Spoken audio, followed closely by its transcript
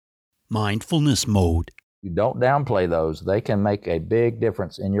Mindfulness mode. You don't downplay those. They can make a big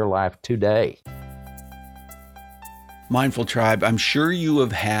difference in your life today. Mindful Tribe, I'm sure you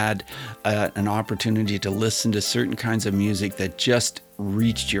have had an opportunity to listen to certain kinds of music that just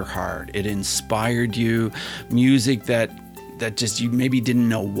reached your heart. It inspired you, music that just you maybe didn't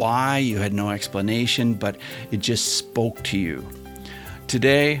know why, you had no explanation, but it just spoke to you.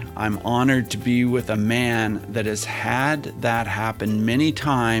 Today, I'm honored to be with a man that has had that happen many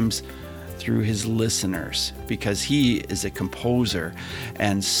times through his listeners, because he is a composer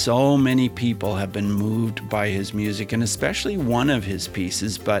and so many people have been moved by his music, and especially one of his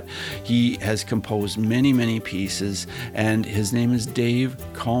pieces, but he has composed many pieces, and his name is Dave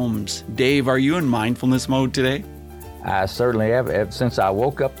Combs. Dave, are you in mindfulness mode today? I certainly have. Since I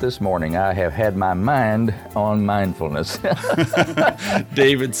woke up this morning, I have had my mind on mindfulness.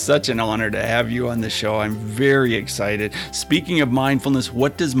 Dave, it's such an honor to have you on the show. I'm very excited. Speaking of mindfulness,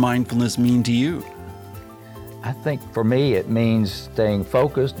 what does mindfulness mean to you? I think for me, it means staying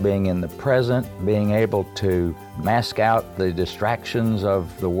focused, being in the present, being able to mask out the distractions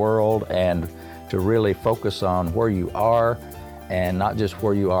of the world and to really focus on where you are. And not just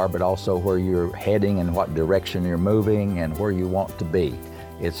where you are, but also where you're heading and what direction you're moving and where you want to be.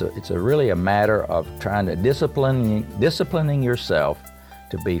 It's really a matter of trying to disciplining yourself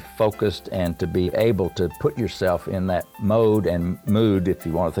to be focused and to be able to put yourself in that mode and mood, if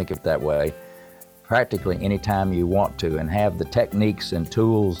you want to think of it that way, practically anytime you want to, and have the techniques and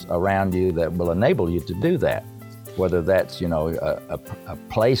tools around you that will enable you to do that. Whether that's, a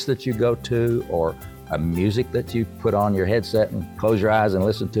place that you go to, or a music that you put on your headset and close your eyes and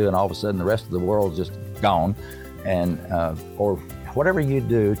listen to, and all of a sudden the rest of the world's just gone, and or whatever you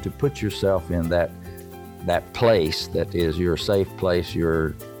do to put yourself in that place that is your safe place,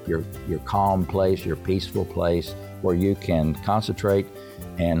 your calm place, your peaceful place, where you can concentrate,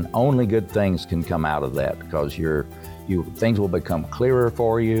 and only good things can come out of that, because things will become clearer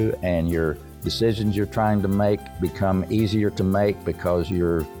for you, and your decisions you're trying to make become easier to make because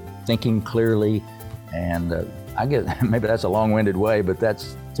you're thinking clearly. And I get, maybe that's a long-winded way, but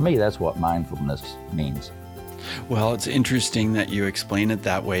to me, that's what mindfulness means. Well, it's interesting that you explain it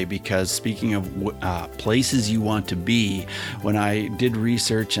that way, because speaking of places you want to be, when I did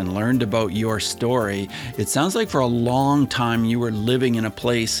research and learned about your story, it sounds like for a long time you were living in a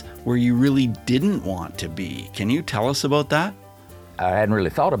place where you really didn't want to be. Can you tell us about that? I hadn't really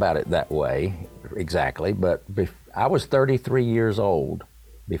thought about it that way exactly, but I was 33 years old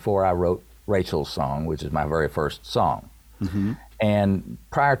before I wrote Rachel's Song, which is my very first song. Mm-hmm. And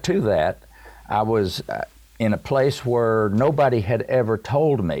prior to that, I was in a place where nobody had ever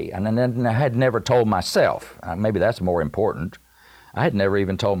told me, and then I had never told myself, maybe that's more important, I had never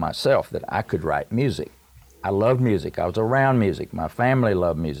even told myself that I could write music. I loved music. I was around music. My family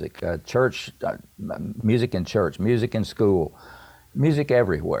loved music. Church, music in church, music in school, music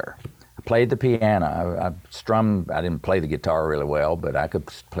everywhere. I played the piano. I strummed. I didn't play the guitar really well, but I could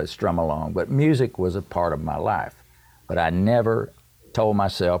strum along. But music was a part of my life. But I never told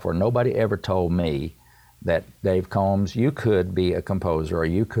myself, or nobody ever told me, that Dave Combs, you could be a composer, or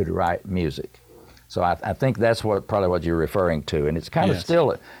you could write music. So I think that's probably what you're referring to, and it's kind of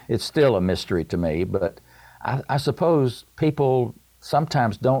still a mystery to me. But I suppose people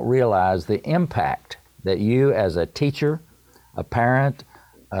sometimes don't realize the impact that you, as a teacher, a parent,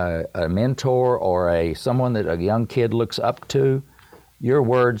 a mentor, or someone that a young kid looks up to, your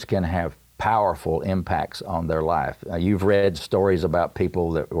words can have powerful impacts on their life. You've read stories about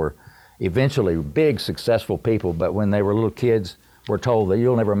people that were eventually big, successful people, but when they were little kids, were told that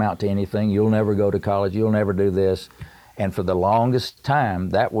you'll never amount to anything, you'll never go to college, you'll never do this. And for the longest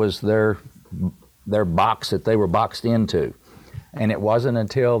time, that was their box that they were boxed into. And it wasn't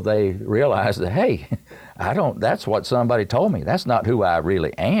until they realized that, hey, that's what somebody told me. That's not who I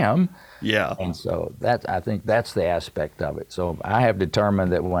really am. Yeah. And so I think that's the aspect of it. So I have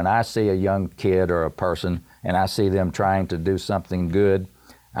determined that when I see a young kid or a person and I see them trying to do something good,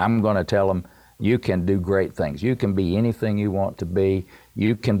 I'm going to tell them, you can do great things. You can be anything you want to be.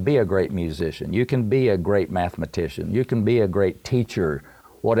 You can be a great musician. You can be a great mathematician. You can be a great teacher,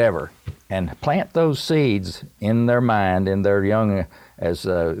 whatever. And plant those seeds in their mind, in their young, as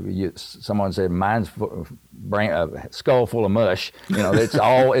someone said, skull full of mush.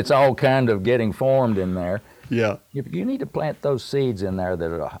 It's all kind of getting formed in there. Yeah. You need to plant those seeds in there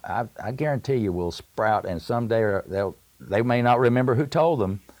that I guarantee you will sprout, and someday they may not remember who told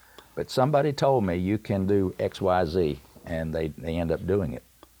them, but somebody told me you can do X, Y, Z, and they end up doing it.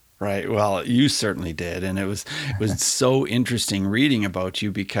 Right. Well, you certainly did. And it was so interesting reading about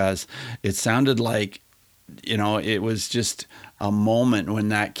you, because it sounded like, it was just a moment when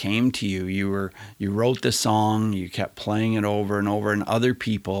that came to you. You wrote the song, you kept playing it over and over, and other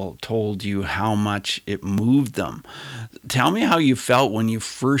people told you how much it moved them. Tell me how you felt when you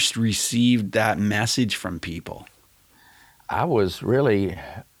first received that message from people. I was really,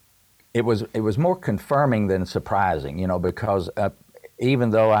 it was more confirming than surprising, because even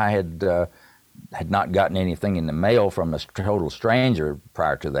though I had not gotten anything in the mail from a total stranger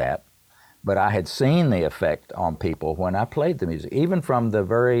prior to that, but I had seen the effect on people when I played the music, even from the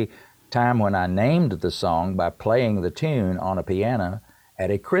very time when I named the song by playing the tune on a piano at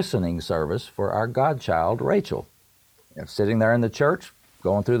a christening service for our godchild, Rachel. Sitting there in the church,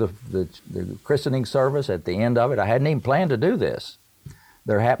 going through the christening service, at the end of it, I hadn't even planned to do this.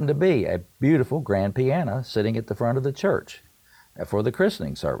 There happened to be a beautiful grand piano sitting at the front of the church for the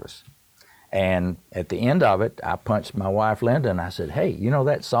christening service. And at the end of it, I punched my wife, Linda, and I said, hey,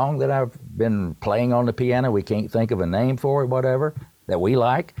 that song that I've been playing on the piano, we can't think of a name for it, whatever, that we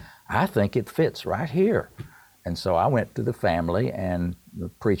like, I think it fits right here. And so I went to the family and the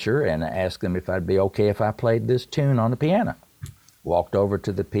preacher and asked them if I'd be okay if I played this tune on the piano. Walked over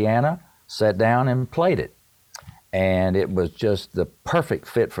to the piano, sat down and played it. And it was just the perfect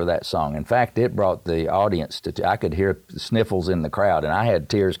fit for that song. In fact, it brought the audience I could hear the sniffles in the crowd, and I had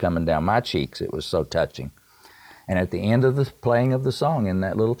tears coming down my cheeks. It was so touching. And at the end of the playing of the song in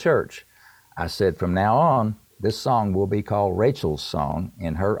that little church, I said, from now on, this song will be called Rachel's Song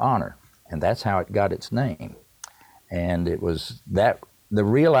in her honor. And that's how it got its name. And it was the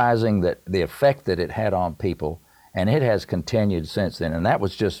realizing that the effect that it had on people, and it has continued since then. And that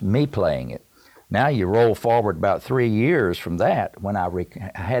was just me playing it. Now you roll forward about 3 years from that, when I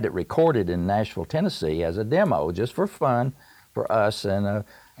had it recorded in Nashville, Tennessee as a demo, just for fun for us and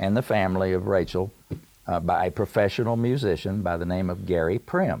the family of Rachel, by a professional musician by the name of Gary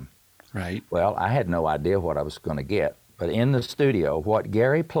Prim. Right. Well, I had no idea what I was going to get. But in the studio, what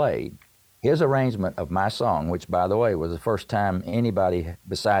Gary played, his arrangement of my song, which, by the way, was the first time anybody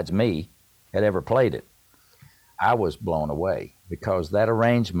besides me had ever played it, I was blown away, because that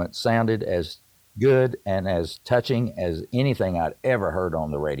arrangement sounded as good and as touching as anything I'd ever heard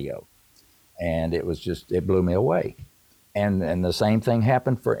on the radio. And it blew me away. And the same thing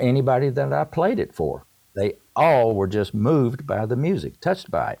happened for anybody that I played it for. They all were just moved by the music, touched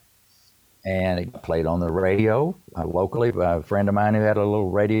by it. And it played on the radio locally by a friend of mine who had a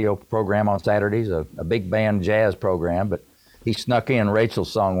little radio program on Saturdays, a big band jazz program, but he snuck in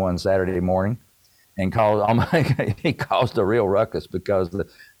Rachel's Song one Saturday morning and he caused a real ruckus, because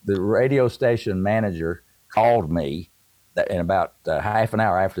the radio station manager called me in about half an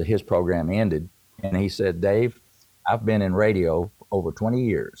hour after his program ended, and he said, Dave, I've been in radio over 20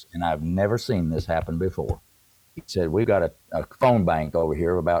 years, and I've never seen this happen before. He said, we've got a phone bank over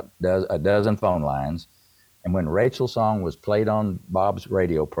here, about a dozen phone lines, and when Rachel's Song was played on Bob's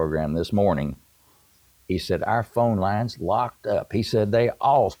radio program this morning, he said, our phone lines locked up. He said they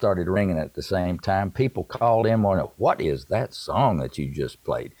all started ringing at the same time. People called in, wondering, what is that song that you just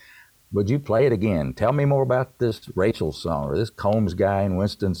played? Would you play it again? Tell me more about this Rachel's Song, or this Combs guy in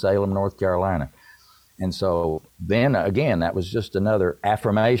Winston-Salem, North Carolina. And so then again, that was just another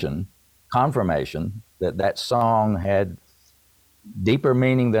confirmation that song had deeper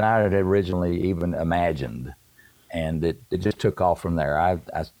meaning than I had originally even imagined. And it just took off from there.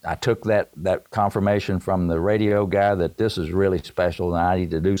 I took that confirmation from the radio guy that this is really special and I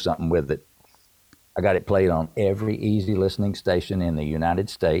need to do something with it. I got it played on every easy listening station in the United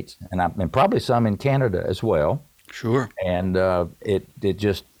States, and probably some in Canada as well. Sure. And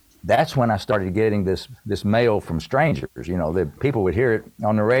that's when I started getting this mail from strangers. The people would hear it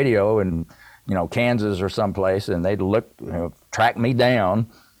on the radio in Kansas or someplace, and they'd track me down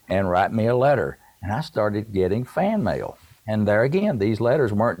and write me a letter. And I started getting fan mail. And there again, these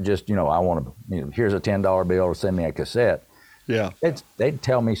letters weren't just, I want to, here's a $10 bill or send me a cassette. Yeah. They'd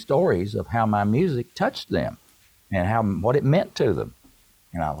tell me stories of how my music touched them and what it meant to them.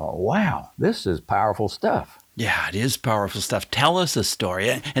 And I thought, wow, this is powerful stuff. Yeah, it is powerful stuff. Tell us a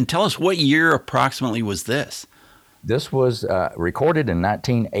story, and tell us, what year approximately was this? This was recorded in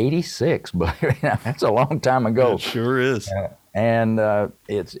 1986, but that's a long time ago. It sure is.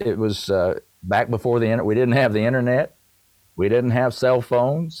 It was back before the internet. We didn't have the internet. We didn't have cell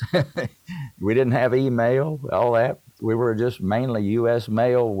phones. We didn't have email, all that. We were just mainly U.S.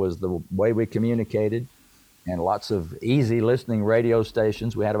 mail was the way we communicated, and lots of easy listening radio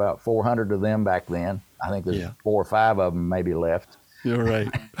stations. We had about 400 of them back then. I think there's 4 or 5 of them maybe left. You're right.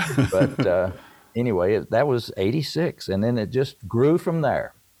 But anyway, that was 86, and then it just grew from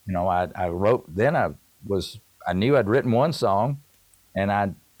there. I wrote, then I knew I'd written one song, and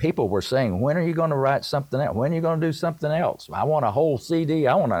I people were saying, when are you going to write something else? When are you going to do something else? I want a whole CD.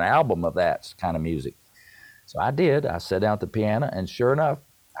 I want an album of that kind of music. So I did. I sat down at the piano, and sure enough,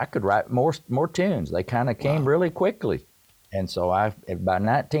 I could write more tunes. They kind of came really quickly. And so by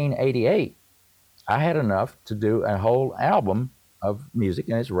 1988, I had enough to do a whole album of music,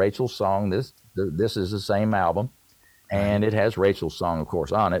 and it's Rachel's song. This is the same album, and it has Rachel's song, of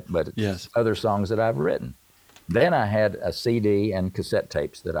course, on it, but it's other songs that I've written. Then I had a CD and cassette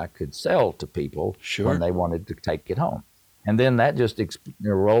tapes that I could sell to people when they wanted to take it home. And then that just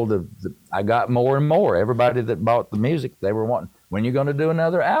rolled. I got more and more. Everybody that bought the music, they were wanting, when are you going to do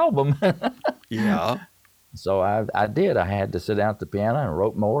another album? Yeah. So I did. I had to sit down at the piano and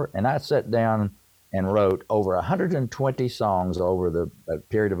wrote more. And I sat down and wrote over 120 songs over a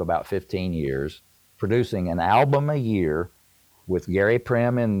period of about 15 years, producing an album a year with Gary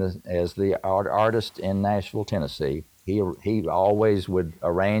Prim as the artist in Nashville, Tennessee. He always would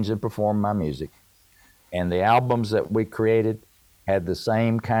arrange and perform my music. And the albums that we created had the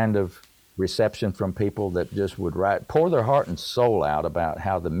same kind of reception from people that just would pour their heart and soul out about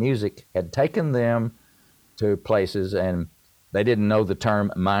how the music had taken them to places, and they didn't know the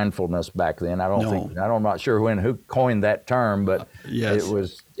term mindfulness back then. I'm not sure who coined that term, but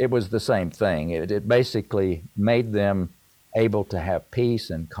it was the same thing. It basically made them able to have peace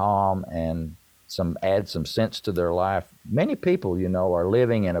and calm and add some sense to their life. Many people, are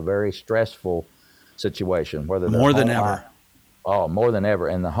living in a very stressful situation, whether more than ever. More than ever.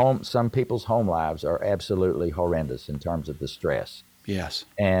 And some people's home lives are absolutely horrendous in terms of the stress. Yes.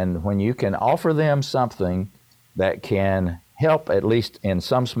 And when you can offer them something that can help, at least in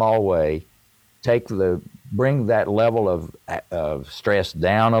some small way, bring that level of stress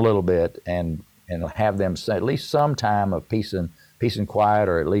down a little bit and have them at least some time of peace and quiet,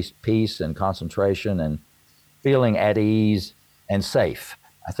 or at least peace and concentration and feeling at ease and safe.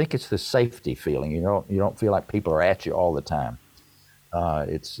 I think it's the safety feeling. You don't feel like people are at you all the time.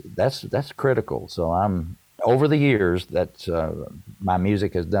 That's critical. So over the years that my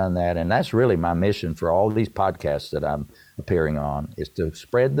music has done that, and that's really my mission for all these podcasts that I'm appearing on, is to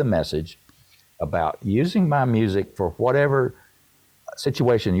spread the message about using my music for whatever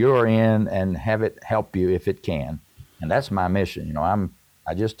situation you're in and have it help you if it can. And that's my mission.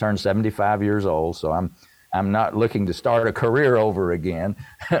 I just turned 75 years old, so I'm not looking to start a career over again,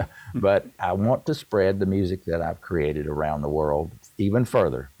 but I want to spread the music that I've created around the world even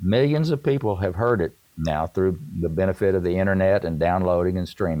further. Millions of people have heard it now through the benefit of the internet and downloading and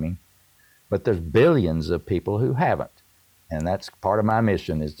streaming, but there's billions of people who haven't. And that's part of my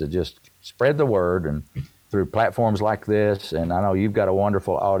mission, is to just spread the word, and through platforms like this. And I know you've got a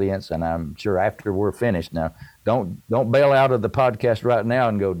wonderful audience, and I'm sure after we're finished now, don't bail out of the podcast right now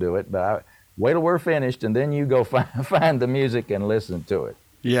and go do it, but wait till we're finished, and then you go find the music and listen to it.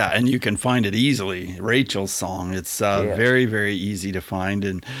 Yeah, and you can find it easily. Rachel's song. It's very, very easy to find,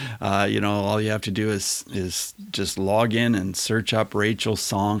 and all you have to do is just log in and search up Rachel's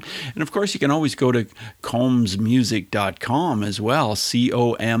song. And of course, you can always go to combsmusic.com as well.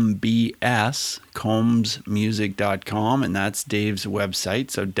 COMBS, combsmusic.com, and that's Dave's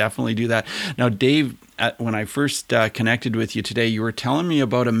website. So definitely do that. Now, Dave, when I first connected with you today, you were telling me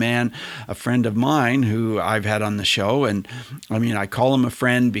about a friend of mine who I've had on the show. And I call him a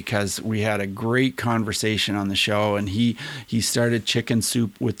friend because we had a great conversation on the show, and he started Chicken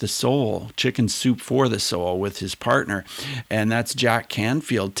Soup for the Soul with his partner. And that's Jack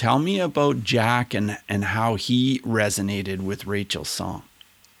Canfield. Tell me about Jack and how he resonated with Rachel's song.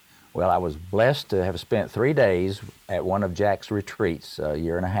 Well, I was blessed to have spent 3 days at one of Jack's retreats a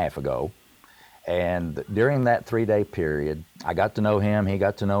year and a half ago. And during that 3-day period, I got to know him, he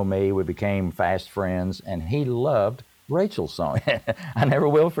got to know me, we became fast friends, and he loved Rachel's song. I never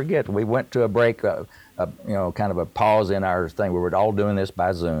will forget. We went to a break, kind of a pause in our thing. We were all doing this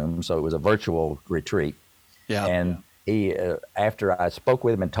by Zoom, so it was a virtual retreat. Yeah. And he, after I spoke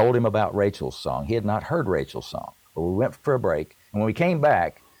with him and told him about Rachel's song, he had not heard Rachel's song. But we went for a break, and when we came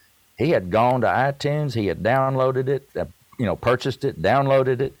back, he had gone to iTunes, he had downloaded it, purchased it,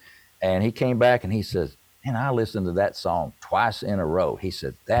 downloaded it, and he came back and he says, "Man, I listened to that song twice in a row." He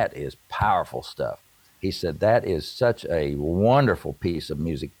said, "That is powerful stuff." He said, "That is such a wonderful piece of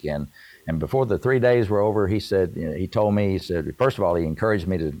music." And before the 3 days were over, he said, he told me, first of all, he encouraged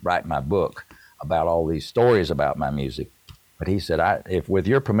me to write my book about all these stories about my music. But he said, if with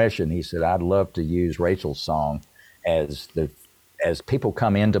your permission, he said, I'd love to use Rachel's song as people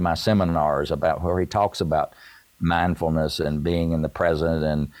come into my seminars about where he talks about mindfulness and being in the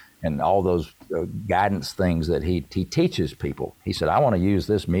present and all those guidance things that he teaches people. He said, I want to use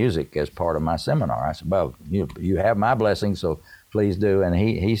this music as part of my seminar. I said, well, you have my blessing, so please do. And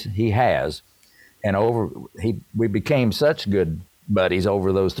he has. And we became such good buddies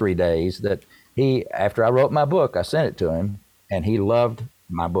over those 3 days that after I wrote my book, I sent it to him, and he loved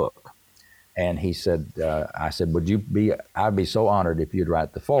my book. And he said, I said, I'd be so honored if you'd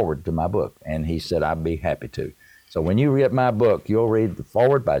write the foreword to my book. And he said, I'd be happy to. So when you read my book, you'll read the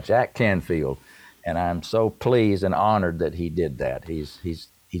foreword by Jack Canfield. And I'm so pleased and honored that he did that. He's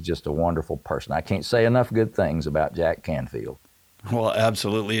just a wonderful person. I can't say enough good things about Jack Canfield. Well,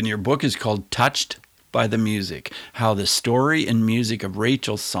 absolutely. And your book is called Touched by the Music, How the Story and Music of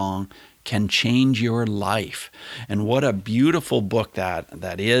Rachel's Song Can Change Your Life. And what a beautiful book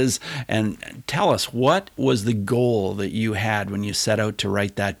that is. And tell us, what was the goal that you had when you set out to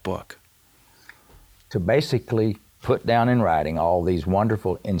write that book? To basically put down in writing all these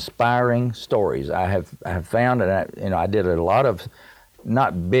wonderful, inspiring stories. I have found, and I did a lot of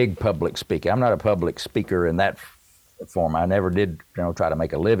not big public speaking. I'm not a public speaker in that form. I never did, try to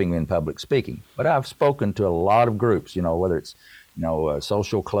make a living in public speaking. But I've spoken to a lot of groups, whether it's,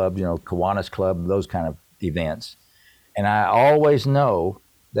 social clubs, Kiwanis Club, those kind of events. And I always know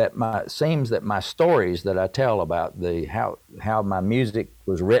that seems that my stories that I tell about how my music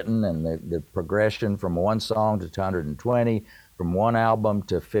was written and the progression from one song to 220, from one album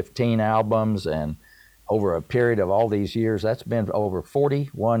to 15 albums, and over a period of all these years, that's been over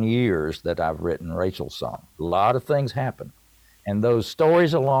 41 years that I've written Rachel's Song. A lot of things happen. And those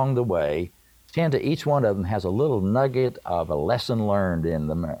stories along the way each one of them has a little nugget of a lesson learned in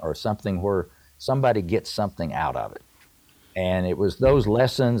them, or something where somebody gets something out of it. And it was those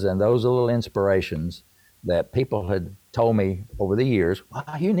lessons and those little inspirations that people had told me over the years,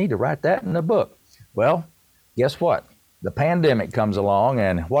 wow, you need to write that in a book. Well, guess what? The pandemic comes along,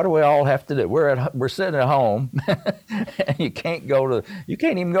 and what do we all have to do? We're sitting at home, and you can't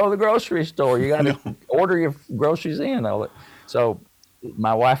even go to the grocery store. You got to order your groceries in. So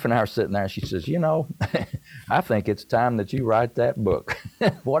my wife and I are sitting there, and she says, I think it's time that you write that book.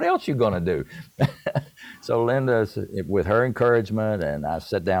 What else you going to do? So Linda, with her encouragement, and I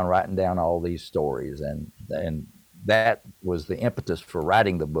sat down writing down all these stories, and that was the impetus for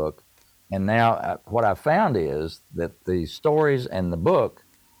writing the book. And now what I found is that the stories and the book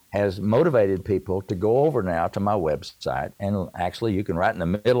has motivated people to go over now to my website, and actually you can write in the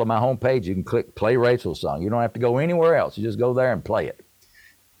middle of my homepage, you can click play Rachel's Song. You don't have to go anywhere else. You just go there and play it.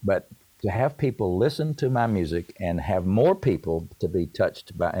 But to have people listen to my music and have more people to be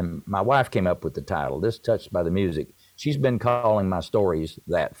touched by, and my wife came up with the title, This Touched by the Music. She's been calling my stories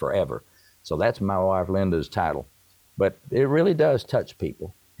that forever. So that's my wife Linda's title. But it really does touch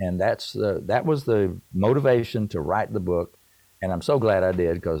people. And that was the motivation to write the book. And I'm so glad I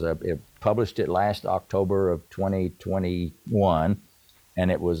did, because I published it last October of 2021. And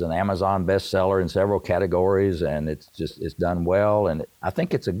it was an Amazon bestseller in several categories, and it's done well. And I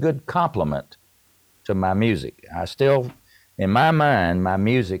think it's a good compliment to my music. In my mind, my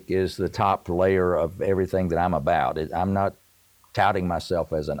music is the top layer of everything that I'm about. I'm not touting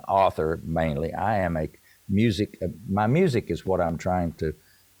myself as an author mainly. I am my music is what I'm trying to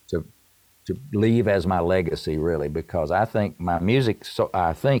leave as my legacy, really, because I think my music,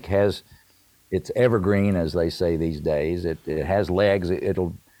 it's evergreen, as they say these days. It has legs.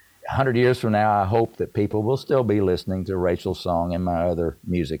 It'll 100 years from now, I hope that people will still be listening to Rachel's Song and my other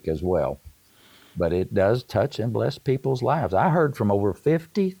music as well. But it does touch and bless people's lives. I heard from over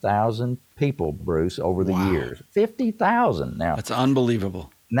 50,000 people, Bruce, over the years. 50,000 now. That's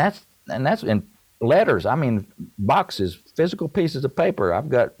unbelievable. And that's in letters. I mean, boxes, physical pieces of paper. I've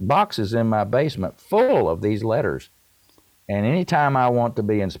got boxes in my basement full of these letters. And anytime I want to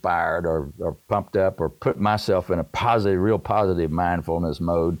be inspired or pumped up or put myself in a real positive mindfulness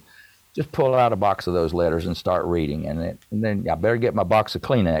mode, just pull out a box of those letters and start reading. And then I better get my box of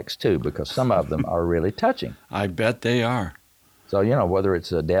Kleenex too, because some of them are really touching. I bet they are. So, whether it's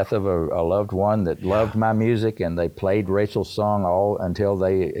the death of a loved one that loved my music and they played Rachel's Song all until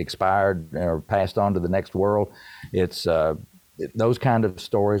they expired or passed on to the next world, it's those kind of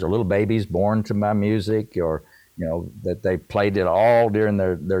stories, or little babies born to my music, or that they played it all during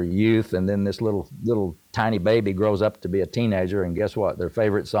their youth, and then this little tiny baby grows up to be a teenager, and guess what? Their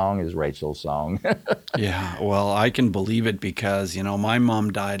favorite song is Rachel's Song. Yeah, well, I can believe it, because my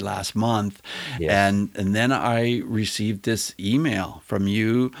mom died last month. Yes. and then I received this email from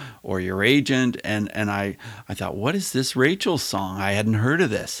you or your agent, and I thought, what is this Rachel's Song? I hadn't heard of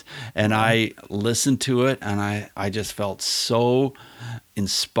this, and I listened to it, and I just felt so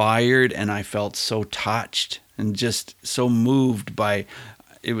inspired, and I felt so touched and just so moved by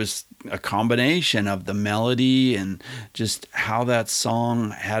it was a combination of the melody and just how that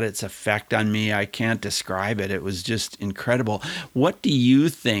song had its effect on me. I can't describe it. It was just incredible. What do you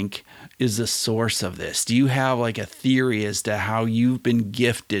think is the source of this? Do you have like a theory as to how you've been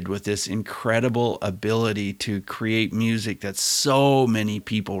gifted with this incredible ability to create music that so many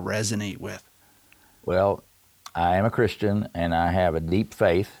people resonate with? Well, I am a Christian, and I have a deep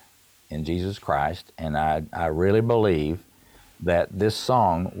faith in Jesus Christ, and I really believe that this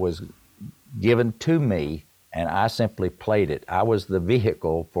song was given to me, and I simply played it. I was the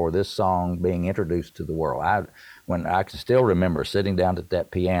vehicle for this song being introduced to the world. When I can still remember sitting down at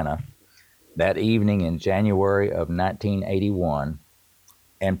that piano that evening in January of 1981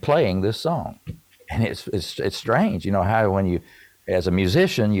 and playing this song. And it's strange, you know, how when you, as a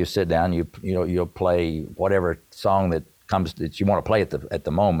musician, you sit down, you'll play whatever song that comes that you want to play at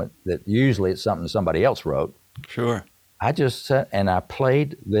the moment. That usually it's something somebody else wrote. Sure. I just sat and I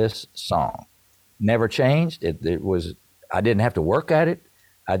played this song. Never changed. It was, I didn't have to work at it.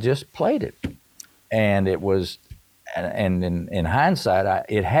 I just played it. And it was, and in hindsight,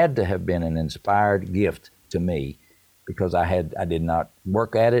 it had to have been an inspired gift to me, because I did not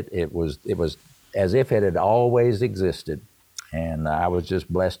work at it. It was as if it had always existed. And I was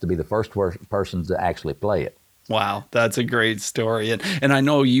just blessed to be the first person to actually play it. Wow, that's a great story. And I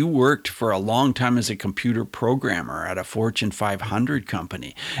know you worked for a long time as a computer programmer at a Fortune 500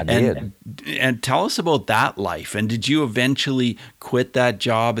 company. I did. And tell us about that life. And did you eventually quit that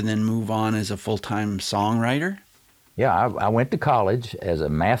job and then move on as a full-time songwriter? Yeah, I went to college as a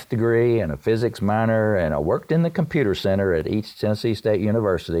math degree and a physics minor, and I worked in the computer center at East Tennessee State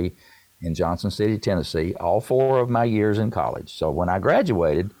University in Johnson City, Tennessee, all 4 of my years in college. So when I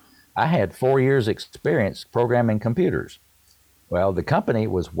graduated, I had 4 years experience programming computers. Well, the company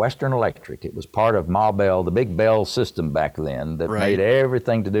was Western Electric. It was part of Ma Bell, the big Bell system back then that made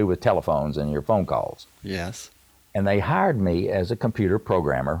everything to do with telephones and your phone calls. Yes. And they hired me as a computer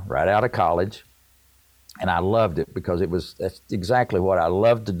programmer right out of college. And I loved it because that's exactly what I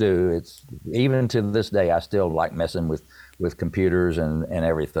love to do. It's even to this day, I still like messing with computers and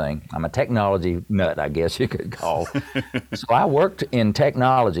everything. I'm a technology nut, I guess you could call. So I worked in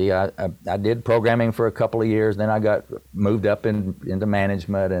technology. I did programming for a couple of years. Then I got moved up into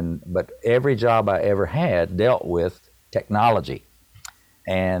management. But every job I ever had dealt with technology.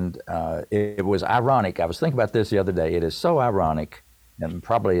 And it was ironic. I was thinking about this the other day. It is so ironic. And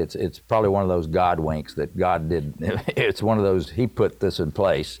probably it's probably one of those God winks that God did. It's one of those, he put this in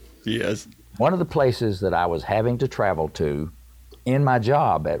place. Yes. One of the places that I was having to travel to in my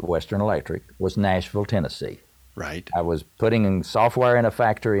job at Western Electric was Nashville, Tennessee. Right. I was putting in software in a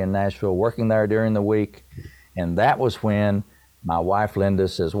factory in Nashville, working there during the week. And that was when my wife, Linda,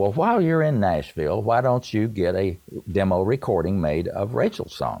 says, well, while you're in Nashville, why don't you get a demo recording made of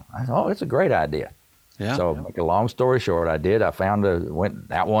Rachel's song? I said, oh, it's a great idea. Yeah. So, make a long story short, I did. I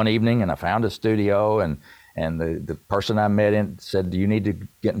went out one evening and I found a studio, and the person I met in said, you need to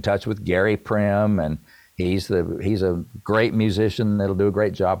get in touch with Gary Prim, and he's a great musician that'll do a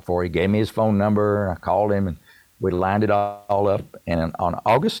great job for you. He gave me his phone number, and I called him, and we lined it all up. And on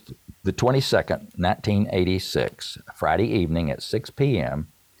August the 22nd, 1986, Friday evening at 6 p.m.,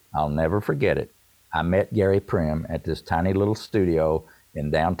 I'll never forget it, I met Gary Prim at this tiny little studio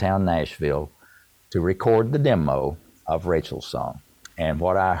in downtown Nashville to record the demo of Rachel's song. And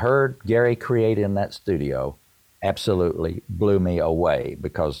what I heard Gary create in that studio absolutely blew me away,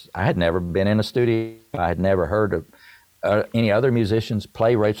 because I had never been in a studio. I had never heard of any other musicians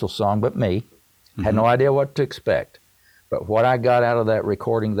play Rachel's song but me. Mm-hmm. Had no idea what to expect. But what I got out of that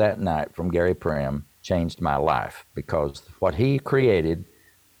recording that night from Gary Prim changed my life, because what he created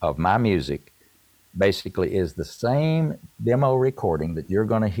of my music basically is the same demo recording that you're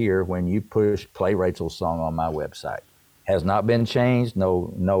going to hear when you push play Rachel's song on my website. Has not been changed,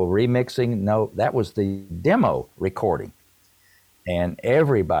 no remixing, that was the demo recording. And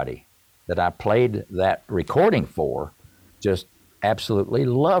everybody that I played that recording for just absolutely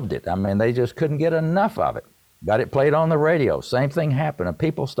loved it. I mean, they just couldn't get enough of it. Got it played on the radio. Same thing happened. And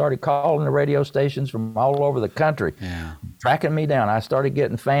people started calling the radio stations from all over the country, tracking me down. I started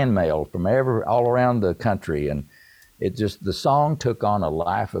getting fan mail from all around the country. And the song took on a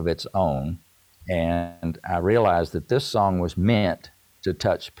life of its own. And I realized that this song was meant to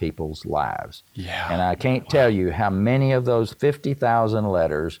touch people's lives. Yeah. And I can't tell you how many of those 50,000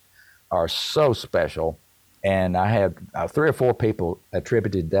 letters are so special. And I had 3 or 4 people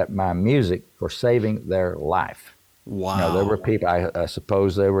attributed my music for saving their life. Wow. You know, there were people, I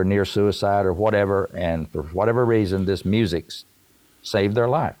suppose they were near suicide or whatever, and for whatever reason, this music saved their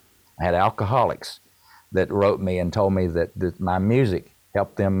life. I had alcoholics that wrote me and told me that my music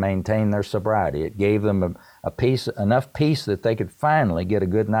helped them maintain their sobriety. It gave them enough peace that they could finally get a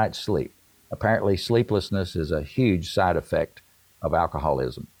good night's sleep. Apparently, sleeplessness is a huge side effect of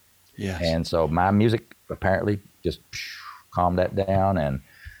alcoholism. Yes. And so my music apparently just calmed that down. And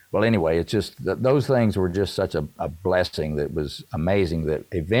well, anyway, it's just those things were just such a blessing that was amazing that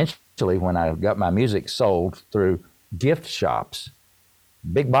eventually when I got my music sold through gift shops,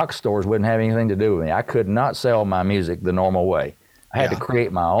 big box stores wouldn't have anything to do with me. I could not sell my music the normal way. I had to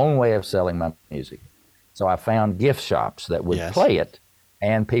create my own way of selling my music. So I found gift shops that would play it,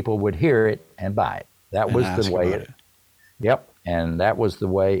 and people would hear it and buy it. That was the way it. Yep, and that was the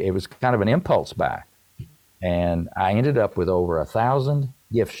way. It was kind of an impulse buy, and I ended up with over 1,000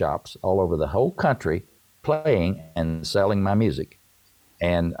 gift shops all over the whole country playing and selling my music.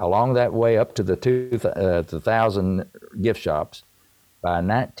 And along that way up to the 1,000 gift shops, by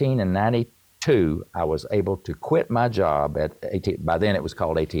 1992, I was able to quit my job at by then it was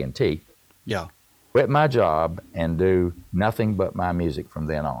called AT&T. Yeah. Quit my job and do nothing but my music from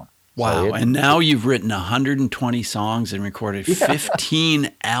then on. Wow. So and now you've written 120 songs and recorded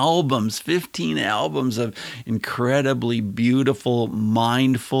 15 albums of incredibly beautiful,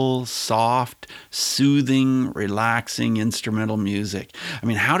 mindful, soft, soothing, relaxing instrumental music. I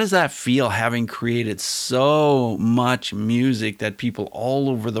mean, how does that feel, having created so much music that people all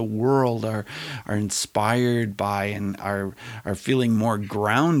over the world are inspired by and are feeling more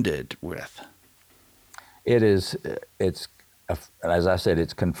grounded with? It's as I said,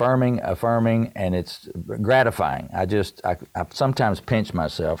 it's confirming, affirming, and it's gratifying. I sometimes pinch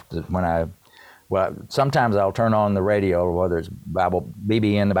myself sometimes I'll turn on the radio, or whether it's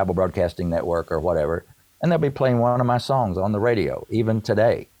BBN, the Bible Broadcasting Network, or whatever, and they'll be playing one of my songs on the radio, even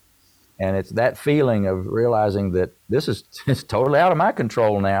today. And it's that feeling of realizing that this is it's totally out of my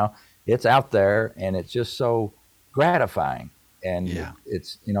control now. It's out there, and it's just so gratifying. And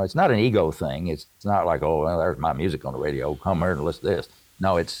it's it's not an ego thing. It's not like, oh, well, there's my music on the radio. Come here and listen to this.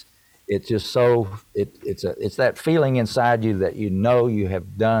 No, it's just so it's that feeling inside you that you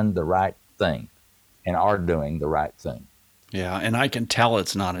have done the right thing and are doing the right thing. Yeah, and I can tell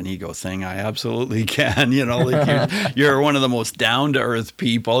it's not an ego thing. I absolutely can. You're one of the most down-to-earth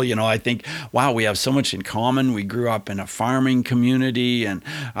people. I think, wow, we have so much in common. We grew up in a farming community, and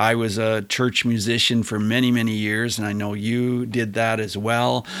I was a church musician for many, many years, and I know you did that as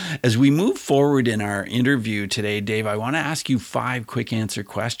well. As we move forward in our interview today, Dave, I want to ask you 5 quick answer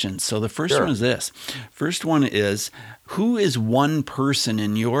questions. So the first one is this. First one is, who is one person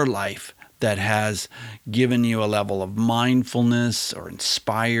in your life that has given you a level of mindfulness or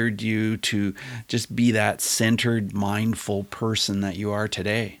inspired you to just be that centered, mindful person that you are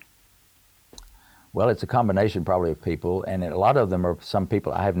today? Well, it's a combination probably of people, and a lot of them are some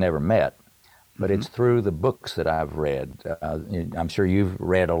people I have never met, but it's through the books that I've read. I'm sure you've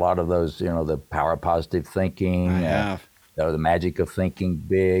read a lot of those, The Power of Positive Thinking. I have. The Magic of Thinking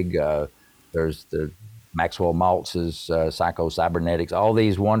Big. There's the Maxwell Maltz's Psycho-Cybernetics, all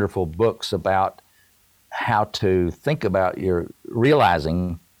these wonderful books about how to think about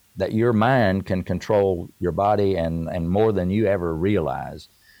realizing that your mind can control your body and more than you ever realize.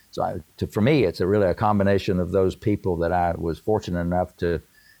 So for me, it's really a combination of those people that I was fortunate enough to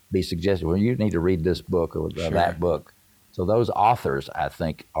be suggested, well, you need to read this book or that book. So those authors, I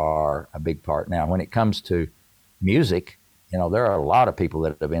think, are a big part. Now, when it comes to music, there are a lot of people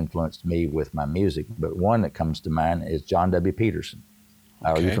that have influenced me with my music, but one that comes to mind is John W. Peterson.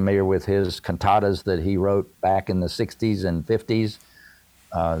 Are you familiar with his cantatas that he wrote back in the 60s and 50s?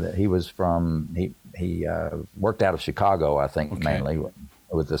 He worked out of Chicago, I think, mainly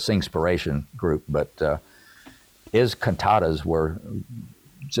with the Singspiration group, but his cantatas were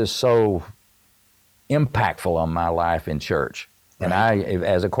just so impactful on my life in church. And I,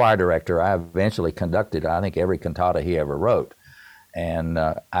 as a choir director, I eventually conducted, I think, every cantata he ever wrote. And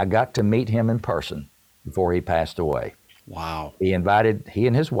I got to meet him in person before he passed away. Wow. He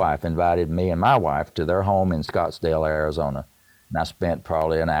and his wife invited me and my wife to their home in Scottsdale, Arizona. And I spent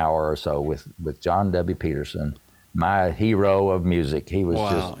probably an hour or so with John W. Peterson, my hero of music. He was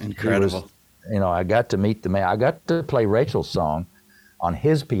just incredible. I got to meet the man. I got to play Rachel's song on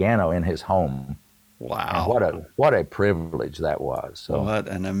his piano in his home. Wow. And what a privilege that was. So what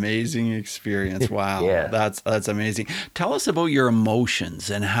an amazing experience. Wow. Yeah. That's amazing. Tell us about your emotions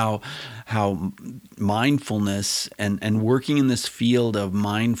and how mindfulness and working in this field of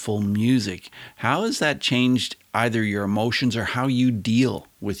mindful music, how has that changed either your emotions or how you deal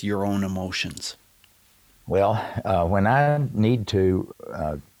with your own emotions? Well, when I need to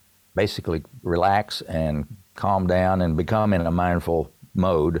basically relax and calm down and become in a mindful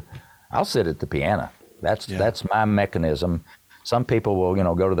mode, I'll sit at the piano. That's my mechanism Some people will,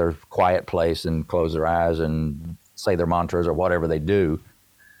 go to their quiet place and close their eyes and say their mantras or whatever they do.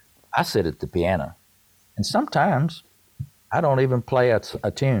 I sit at the piano, and sometimes I don't even play a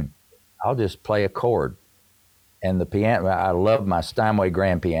tune. I'll just play a chord. And the piano, I love my Steinway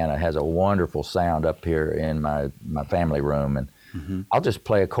grand piano. It has a wonderful sound up here in my family room. And I'll just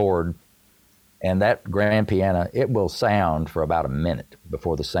play a chord, and that grand piano, it will sound for about a minute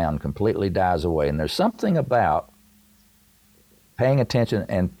before the sound completely dies away. And there's something about paying attention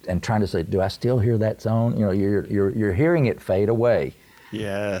and trying to say, do I still hear that tone? You're hearing it fade away.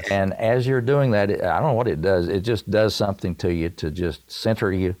 Yes. And as you're doing that, I don't know what it does. It just does something to you to just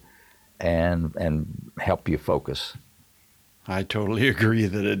center you and help you focus. I totally agree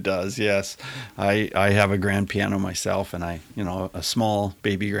that it does. Yes. I have a grand piano myself, and a small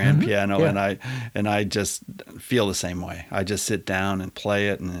baby grand piano, Yeah. and I just feel the same way. I just sit down and play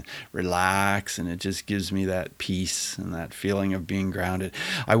it and relax, and it just gives me that peace and that feeling of being grounded.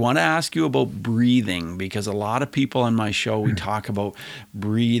 I want to ask you about breathing, because a lot of people on my show, we talk about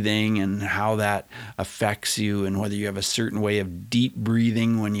breathing and how that affects you, and whether you have a certain way of deep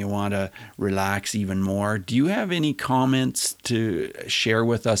breathing when you want to relax even more. Do you have any comments to share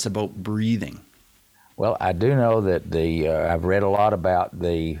with us about breathing? Well, I do know that I've read a lot about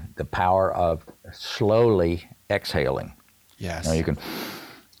the power of slowly exhaling. Yes. You can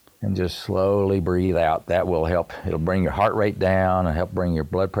and just slowly breathe out. That will help. It'll bring your heart rate down and help bring your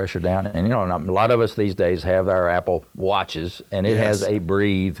blood pressure down. And a lot of us these days have our Apple Watches, and it has a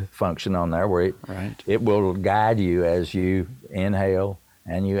breathe function on there where it will guide you as you inhale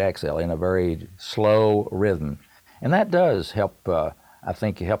and you exhale in a very slow rhythm. And that does help, I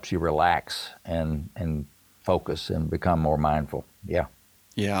think it helps you relax and focus and become more mindful. Yeah.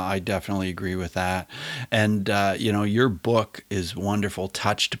 Yeah, I definitely agree with that. And, your book is wonderful,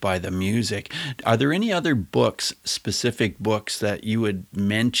 Touched by the Music. Are there any other books, specific books that you would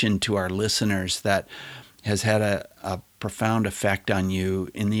mention to our listeners that has had a profound effect on you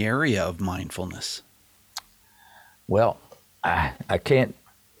in the area of mindfulness? Well, I can't.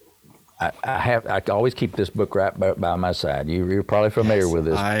 I always keep this book right by my side. You're probably familiar with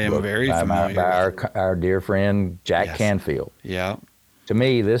this. I am book very familiar. By our dear friend Jack Canfield. Yeah. To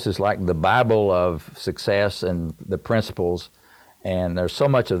me, this is like the Bible of success and the principles. And there's so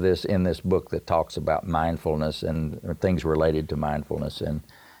much of this in this book that talks about mindfulness and things related to mindfulness. And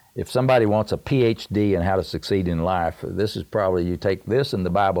if somebody wants a PhD in how to succeed in life, this is probably, you take this and the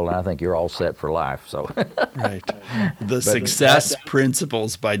Bible, and I think you're all set for life. So, right. The Success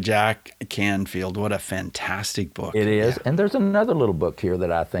Principles by Jack Canfield. What a fantastic book. It is. Yeah. And there's another little book here that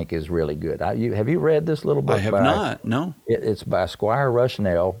I think is really good. Have you read this little book? I have not, no. It's by Squire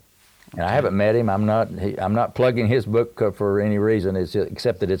Rushnell. And I haven't met him. I'm not plugging his book for any reason,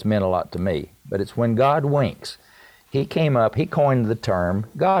 except that it's meant a lot to me. But it's When God Winks. He coined the term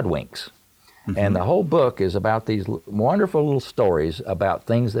God winks. Mm-hmm. And the whole book is about these wonderful little stories about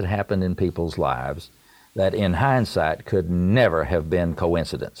things that happened in people's lives that in hindsight could never have been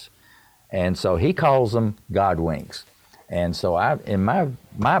coincidence. And so he calls them God winks. And so in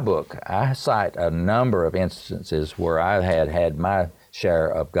my book, I cite a number of instances where I had my share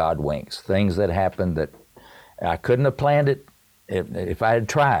of God winks, things that happened that I couldn't have planned it. If I had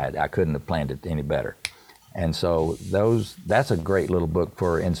tried, I couldn't have planned it any better. And so that's a great little book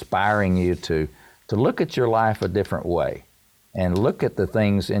for inspiring you to look at your life a different way and look at the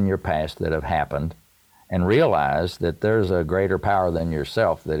things in your past that have happened and realize that there's a greater power than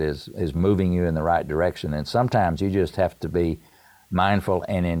yourself that is moving you in the right direction. And sometimes you just have to be mindful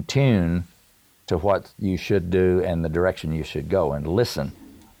and in tune to what you should do and the direction you should go and listen.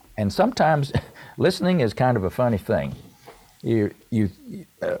 And sometimes listening is kind of a funny thing.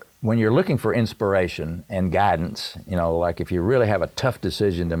 When you're looking for inspiration and guidance, like if you really have a tough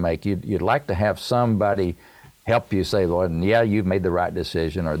decision to make, you'd like to have somebody help you say, well, yeah, you've made the right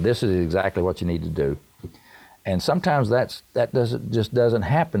decision, or this is exactly what you need to do. And sometimes that doesn't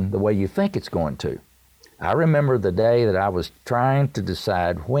happen the way you think it's going to. I remember the day that I was trying to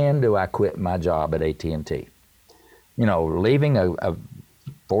decide, when do I quit my job at AT&T? Leaving a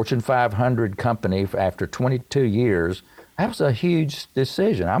Fortune 500 company after 22 years, that was a huge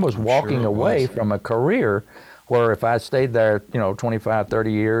decision. I was walking away from a career where if I stayed there, 25,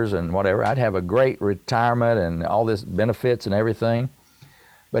 30 years and whatever, I'd have a great retirement and all this benefits and everything.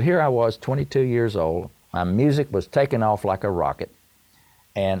 But here I was, 22 years old. My music was taking off like a rocket.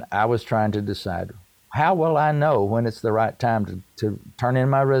 And I was trying to decide, how will I know when it's the right time to turn in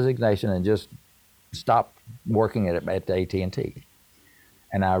my resignation and just stop working at the AT&T?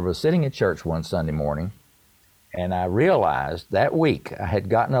 And I was sitting at church one Sunday morning, and I realized that week I had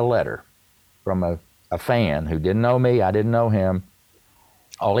gotten a letter from a a fan who didn't know me, I didn't know him.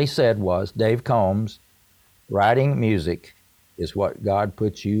 All he said was, Dave Combs, writing music is what God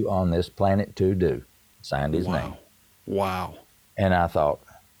put you on this planet to do. Signed his name. Wow. And I thought,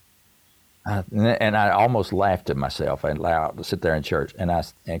 and I almost laughed at myself and allowed to sit there in church. And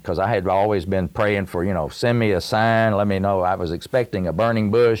because I had always been praying for, send me a sign, let me know. I was expecting a burning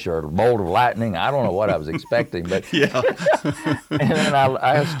bush or a bolt of lightning. I don't know what I was expecting, but yeah. And then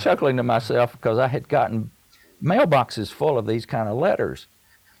I was chuckling to myself because I had gotten mailboxes full of these kind of letters.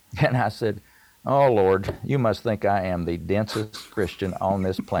 And I said, oh, Lord, you must think I am the densest Christian on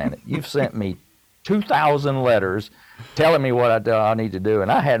this planet. You've sent me 2,000 letters telling me what I need to do,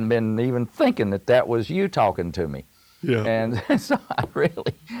 and I hadn't been even thinking that was you talking to me. Yeah. And so I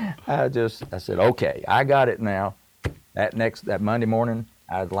said, okay, I got it now. That Monday morning,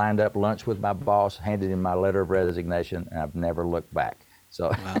 I lined up lunch with my boss, handed him my letter of resignation, and I've never looked back. So.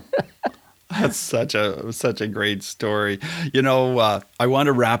 Wow. That's such a great story. I want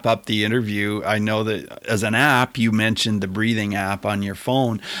to wrap up the interview. I know that as an app, you mentioned the breathing app on your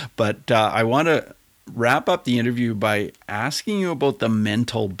phone, but I want to wrap up the interview by asking you about the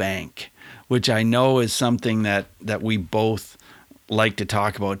mental bank, which I know is something that we both like to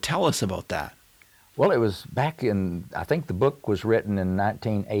talk about. Tell us about that. Well, it was back I think the book was written in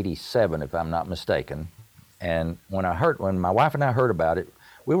 1987, if I'm not mistaken. And when my wife and I heard about it,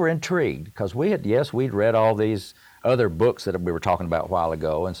 we were intrigued because we'd read all these other books that we were talking about a while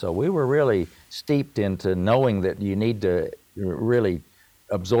ago. And so we were really steeped into knowing that you need to really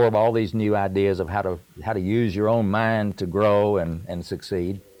absorb all these new ideas of how to use your own mind to grow and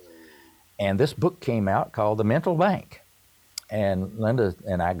succeed. And this book came out called The Mental Bank. And Linda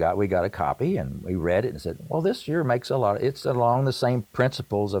and we got a copy and we read it and said, well, this sure makes it's along the same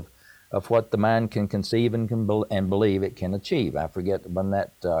principles of what the mind can conceive and believe it can achieve. I forget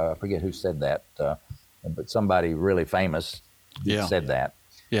who said that, but somebody really famous said that.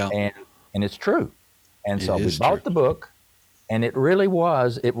 Yeah. And it's true. And so we bought the book, and it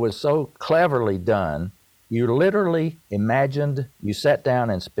was so cleverly done. You literally you sat down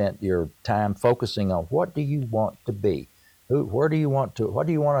and spent your time focusing on what do you want to be? What do you want to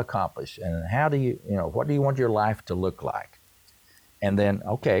accomplish? And what do you want your life to look like? And then,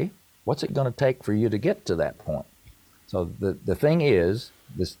 okay, what's it going to take for you to get to that point? So the thing is,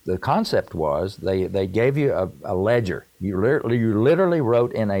 the concept was they gave you a ledger. You literally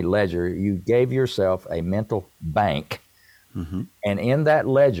wrote in a ledger. You gave yourself a mental bank, mm-hmm. and in that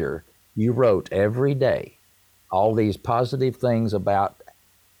ledger, you wrote every day all these positive things about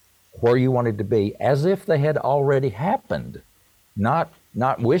where you wanted to be, as if they had already happened, not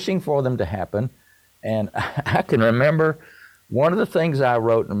wishing for them to happen. And I can remember. One of the things I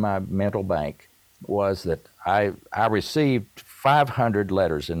wrote in my mental bank was that I received 500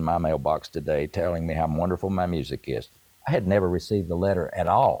 letters in my mailbox today telling me how wonderful my music is. I had never received a letter at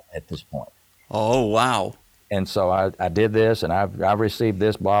all at this point. Oh, wow. And so I did this, and I received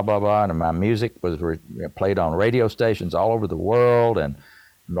this, blah, blah, blah, and my music was played on radio stations all over the world, and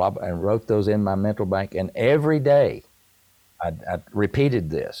wrote those in my mental bank. And every day I repeated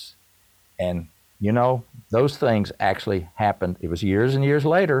this. And those things actually happened. It was years and years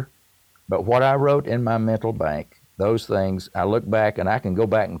later, but what I wrote in my mental bank, those things, I look back and I can go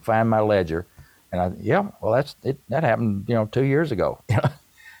back and find my ledger, and that happened, 2 years ago.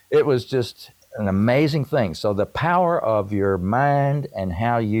 It was just an amazing thing. So the power of your mind and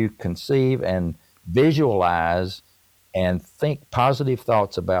how you conceive and visualize and think positive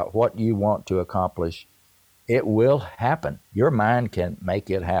thoughts about what you want to accomplish, it will happen. Your mind can make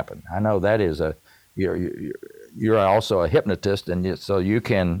it happen. I know that is you're also a hypnotist, and so you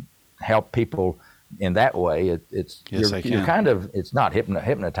can help people in that way. You're kind of, it's not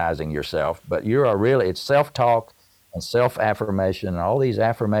hypnotizing yourself, but it's self-talk and self-affirmation and all these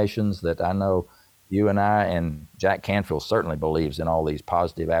affirmations that I know you and I and Jack Canfield certainly believes in all these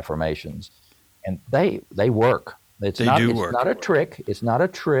positive affirmations, and they work. It's not a trick. It's not a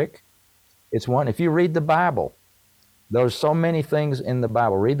trick. It's one. If you read the Bible, there's so many things in the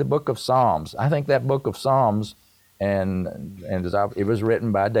Bible. Read the book of Psalms. I think that book of Psalms, and it was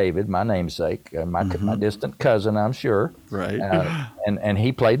written by David, my namesake, my distant cousin, I'm sure. Right. And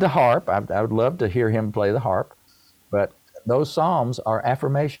he played the harp. I would love to hear him play the harp. But those Psalms are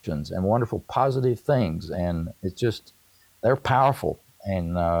affirmations and wonderful positive things, and they're powerful.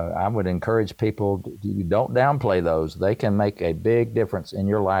 And I would encourage people, you don't downplay those. They can make a big difference in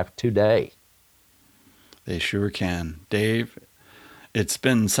your life today. They sure can. Dave, it's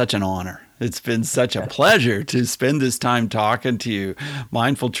been such an honor. It's been such a pleasure to spend this time talking to you.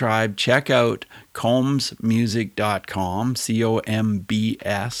 Mindful Tribe, check out combsmusic.com,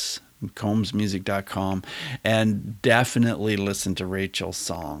 COMBS combsmusic.com, and definitely listen to Rachel's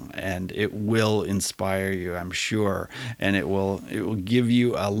song, and it will inspire you, I'm sure, and it will give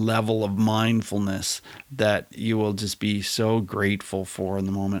you a level of mindfulness that you will just be so grateful for in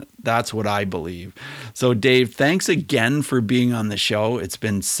the moment. That's what I believe. So Dave, thanks again for being on the show. It's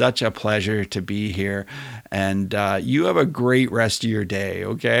been such a pleasure to be here, and you have a great rest of your day,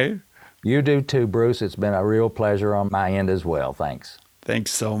 okay? You do too, Bruce. It's been a real pleasure on my end as well. Thanks. Thanks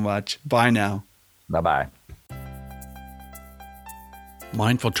so much. Bye now. Bye-bye.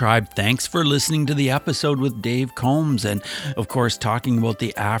 Mindful Tribe, thanks for listening to the episode with Dave Combs, and of course talking about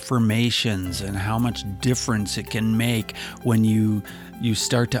the affirmations and how much difference it can make when you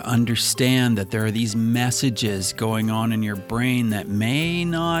start to understand that there are these messages going on in your brain that may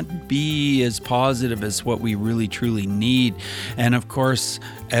not be as positive as what we really truly need. And of course,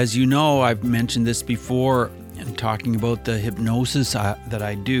 as you know, I've mentioned this before, and talking about the hypnosis that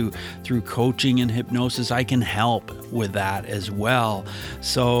I do through coaching and hypnosis, I can help with that as well.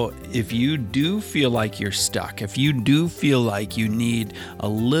 So if you do feel like you're stuck, if you do feel like you need a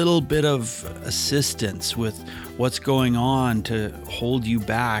little bit of assistance with what's going on to hold you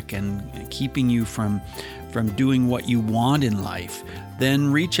back and keeping you from doing what you want in life,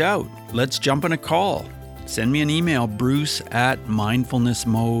 then reach out. Let's jump on a call. Send me an email,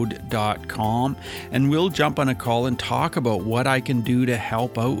 bruce@mindfulnessmode.com, and we'll jump on a call and talk about what I can do to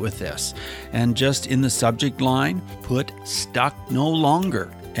help out with this. And just in the subject line, put "stuck no longer."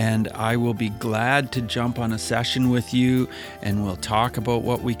 And I will be glad to jump on a session with you, and we'll talk about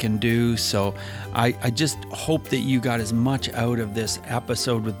what we can do. So I just hope that you got as much out of this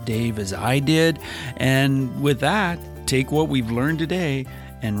episode with Dave as I did. And with that, take what we've learned today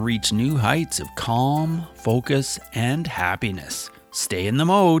and reach new heights of calm, focus, and happiness. Stay in the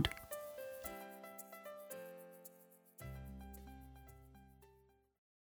mode.